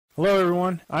Hello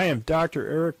everyone, I am Dr.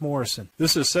 Eric Morrison.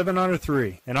 This is 7 Under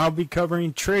 3, and I'll be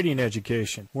covering trading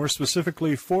education, more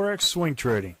specifically Forex swing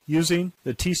trading, using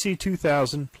the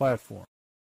TC2000 platform.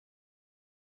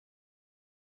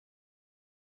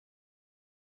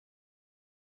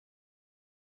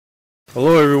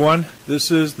 Hello everyone,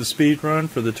 this is the speed run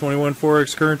for the 21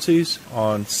 Forex currencies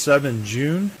on 7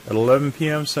 June at 11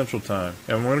 p.m. Central Time.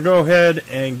 And I'm going to go ahead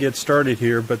and get started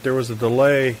here, but there was a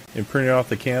delay in printing off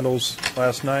the candles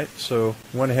last night, so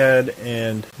went ahead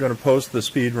and I'm going to post the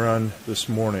speed run this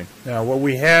morning. Now what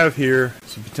we have here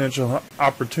is a potential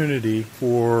opportunity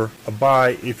for a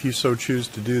buy if you so choose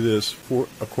to do this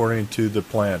according to the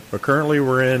plan. But currently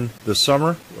we're in the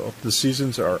summer, the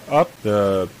seasons are up,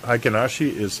 the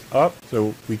Heikin-Ashi is up.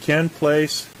 So we can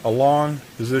place a long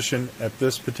position at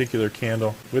this particular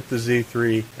candle with the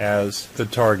Z3 as the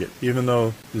target, even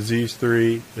though the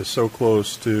Z3 is so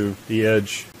close to the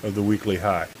edge of the weekly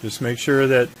high. Just make sure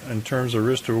that in terms of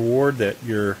risk to reward that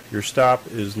your stop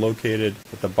is located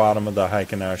at the bottom of the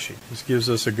Heikin-Ashi. This gives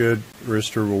us a good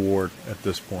risk to reward at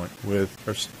this point with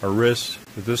our risk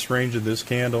with this range of this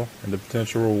candle and the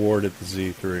potential reward at the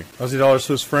Z3. Aussie dollar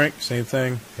Swiss franc, same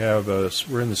thing.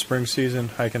 We're in the spring season.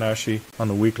 Heikin-Ashi on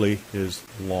the weekly is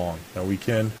long. Now we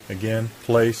can again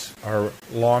place our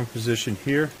long position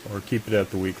here or keep it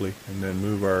at the weekly and then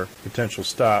move our potential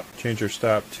stop, change our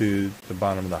stop to the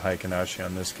bottom of the Heikin-Ashi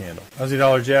on this candle. Aussie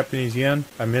dollar Japanese yen,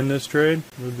 I'm in this trade.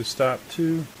 Move the stop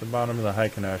to the bottom of the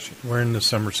Heikin-Ashi. We're in the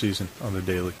summer season on the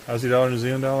daily. Aussie dollar New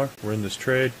Zealand dollar, we're in this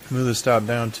trade. Move the stop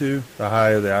down to the high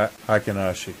of the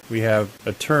Heikin-Ashi. We have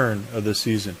a turn of the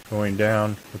season going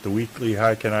down with the weekly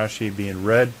Heikin-Ashi being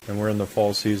red, and we're in the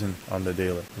fall season on the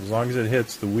daily. As long as it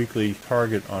hits the weekly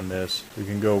target on this, we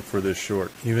can go for this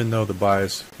short, even though the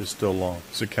bias is still long.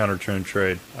 It's a counter trend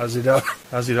trade.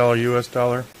 Aussie dollar US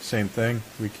dollar, same thing.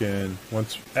 We can,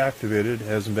 once activated, it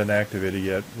hasn't been activated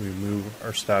yet, we move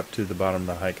our stop to the bottom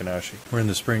of the Heikin-Ashi. We're in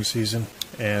the spring season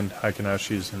and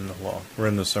Heikin-Ashi is in the long. We're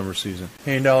in the summer season.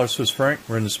 Canadian dollar Swiss franc,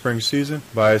 we're in the spring season.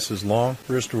 Bias is long.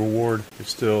 Risk to reward is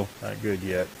still not good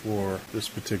yet for this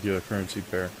particular currency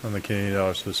pair on the Canadian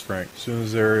dollar Swiss franc. As soon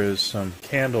as there is some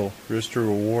candle risk to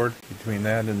reward between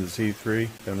that and the Z3,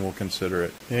 then we'll consider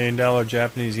it. Canadian dollar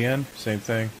Japanese yen, same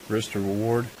thing. Risk to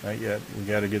reward, not yet. We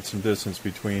got to get some distance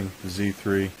between the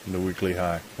Z3 and the weekly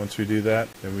high. Once we do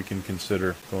that, then we can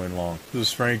consider going long. This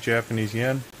is franc Japanese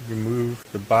yen. We can move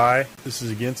the buy. This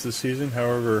is against the season.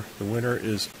 However, the winner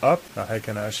is up. The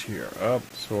Heikin-Ashi are up.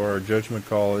 So our judgment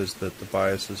call is that the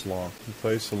bias is long. We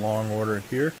place a long order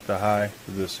here, the high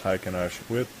for this Heikin-Ashi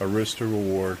with a risk to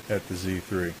reward at the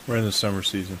Z3. We're in the summer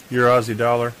season. Euro Aussie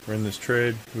dollar, we're in this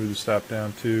trade. Move the stop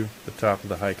down to the top of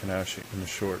the Heikin-Ashi in the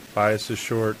short. Bias is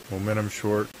short, momentum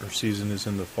short. Our season is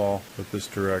in the fall with this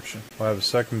direction. We'll have a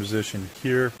second position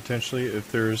here potentially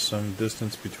if there is some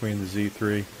distance between the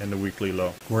Z3 and the weekly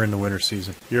low. We're in the winter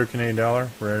season. Euro Canadian dollar,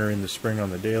 we're entering the spring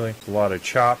on the daily. It's a lot of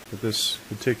chop with this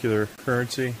particular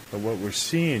currency, but what we're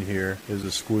seeing here is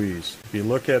a squeeze. If you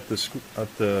look at the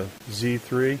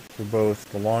Z3 for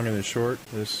both the long and the short,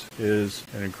 this is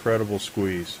an incredible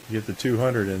squeeze. You get the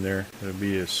 200 in there, it'll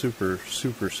be a super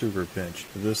pinch.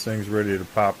 But this thing's ready to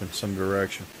pop in some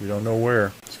direction. We don't know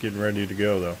where. It's getting ready to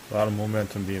go though. A lot of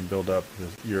momentum being built up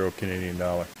with the Euro Canadian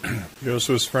dollar. Euro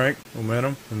Swiss franc,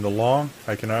 momentum in the long.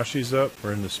 Heikin-Ashi's up.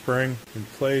 We're in the spring. In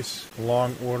place, a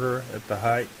long order at the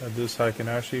height of this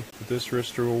Heikin-Ashi. With this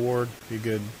risk to reward, be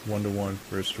good 1-to-1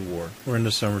 risk to reward. We're in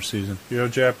the summer season. Euro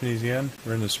Japanese yen,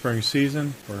 we're in the spring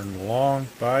season. We're in the long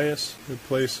bias. We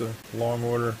place a long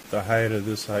order. The height of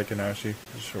this Heikin-Ashi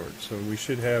is short. So we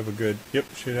should have a good,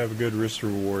 risk to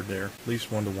reward there. At least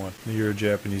 1-to-1. The Euro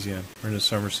Japanese yen. We're in the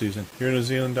summer season. Euro New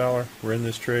Zealand dollar, we're in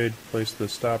this trade. Place the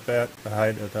stop at the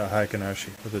height of the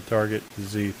Heikin-Ashi with the target the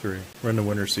Z3. We're in the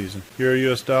winter season. Euro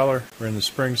US dollar, we're in the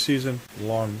spring season.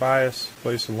 Long bias.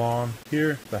 Place a long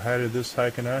here. The height of this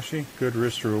Heikin-Ashi. Good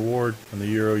risk to reward on the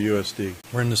Euro USD.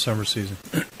 We're in the summer season.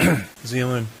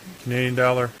 Zealand Canadian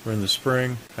dollar, we're in the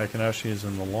spring. Heikin-Ashi is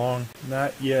in the long.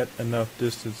 Not yet enough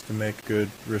distance to make good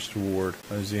risk to reward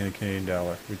on the Zealand Canadian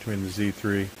dollar between the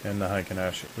Z3 and the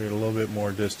Heikin-Ashi. We get a little bit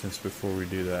more distance before we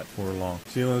do that for long.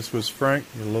 Zealand Swiss franc,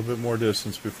 get a little bit more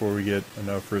distance before we get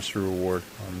enough risk to reward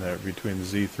on that between the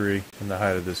Z3 and the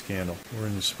height of this candle. We're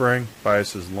in the spring,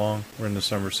 bias is long. We're in the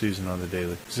summer season on the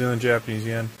daily. Zealand Japanese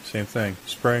yen, same thing.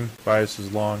 Spring, bias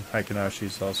is long. Heikin-Ashi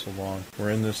is also long.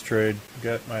 We're in this trade.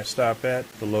 Got my stop at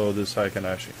below below this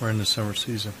Heikin-Ashi. We're in the summer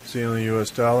season. See on the US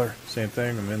dollar, same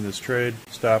thing. I'm in this trade.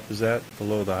 Stop is at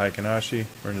below the Heikin-Ashi.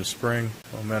 We're in the spring.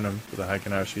 Momentum for the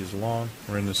Heikin-Ashi is long.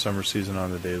 We're in the summer season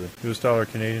on the daily. US dollar,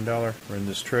 Canadian dollar. We're in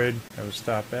this trade. I would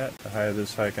stop at the high of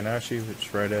this Heikin-Ashi, which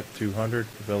is right at 200,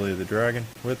 the belly of the dragon,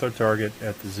 with our target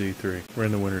at the Z3. We're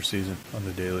in the winter season on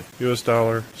the daily. US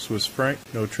dollar, Swiss franc,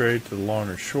 no trade to the long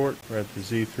or short. We're at the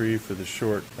Z3 for the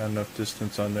short. Not enough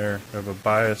distance on there. We have a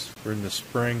bias. We're in the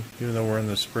spring. Even though we're in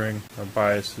the spring, our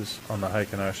bias is on the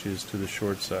Heikin-Ashi is to the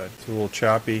short side. It's a little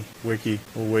choppy. Wiki.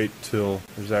 We'll wait till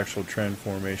there's actual trend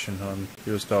formation on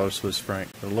US dollar, Swiss franc.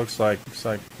 It looks like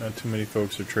not too many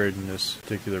folks are trading this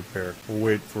particular pair. We'll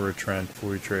wait for a trend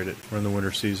before we trade it. We're in the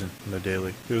winter season on the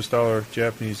daily. US dollar,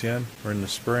 Japanese yen. We're in the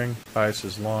spring. Bias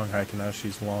is long. Heikin-Ashi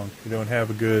is long. We don't have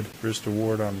a good risk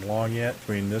reward on long yet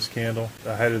between this candle,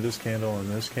 the height of this candle, and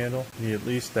this candle. We need at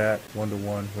least that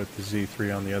 1-to-1 with the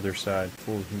Z3 on the other side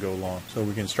before we can go long. So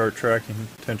we can start tracking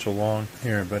potential long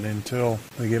here, but until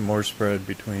we get more spread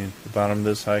between the bottom of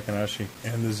this Heikin-Ashi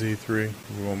and the Z3,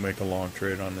 we won't make a long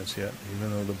trade on this yet,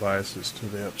 even though the bias is to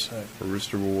the upside. The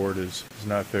risk to reward is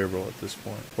not favorable at this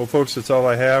point. Well, folks, that's all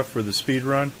I have for the speed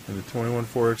run in the 21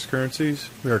 Forex currencies.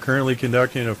 We are currently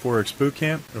conducting a Forex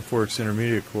bootcamp and a Forex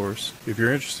intermediate course. If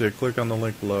you're interested, click on the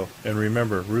link below. And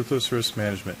remember, ruthless risk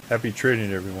management. Happy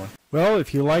trading, everyone. Well,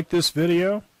 if you like this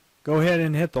video, go ahead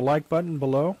and hit the like button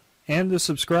below and the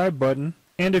subscribe button.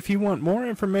 And if you want more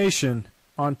information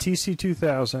on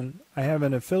TC2000, I have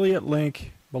an affiliate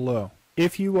link below.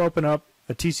 If you open up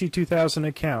a TC2000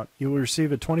 account, you will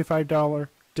receive a $25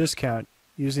 discount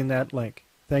using that link.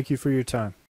 Thank you for your time.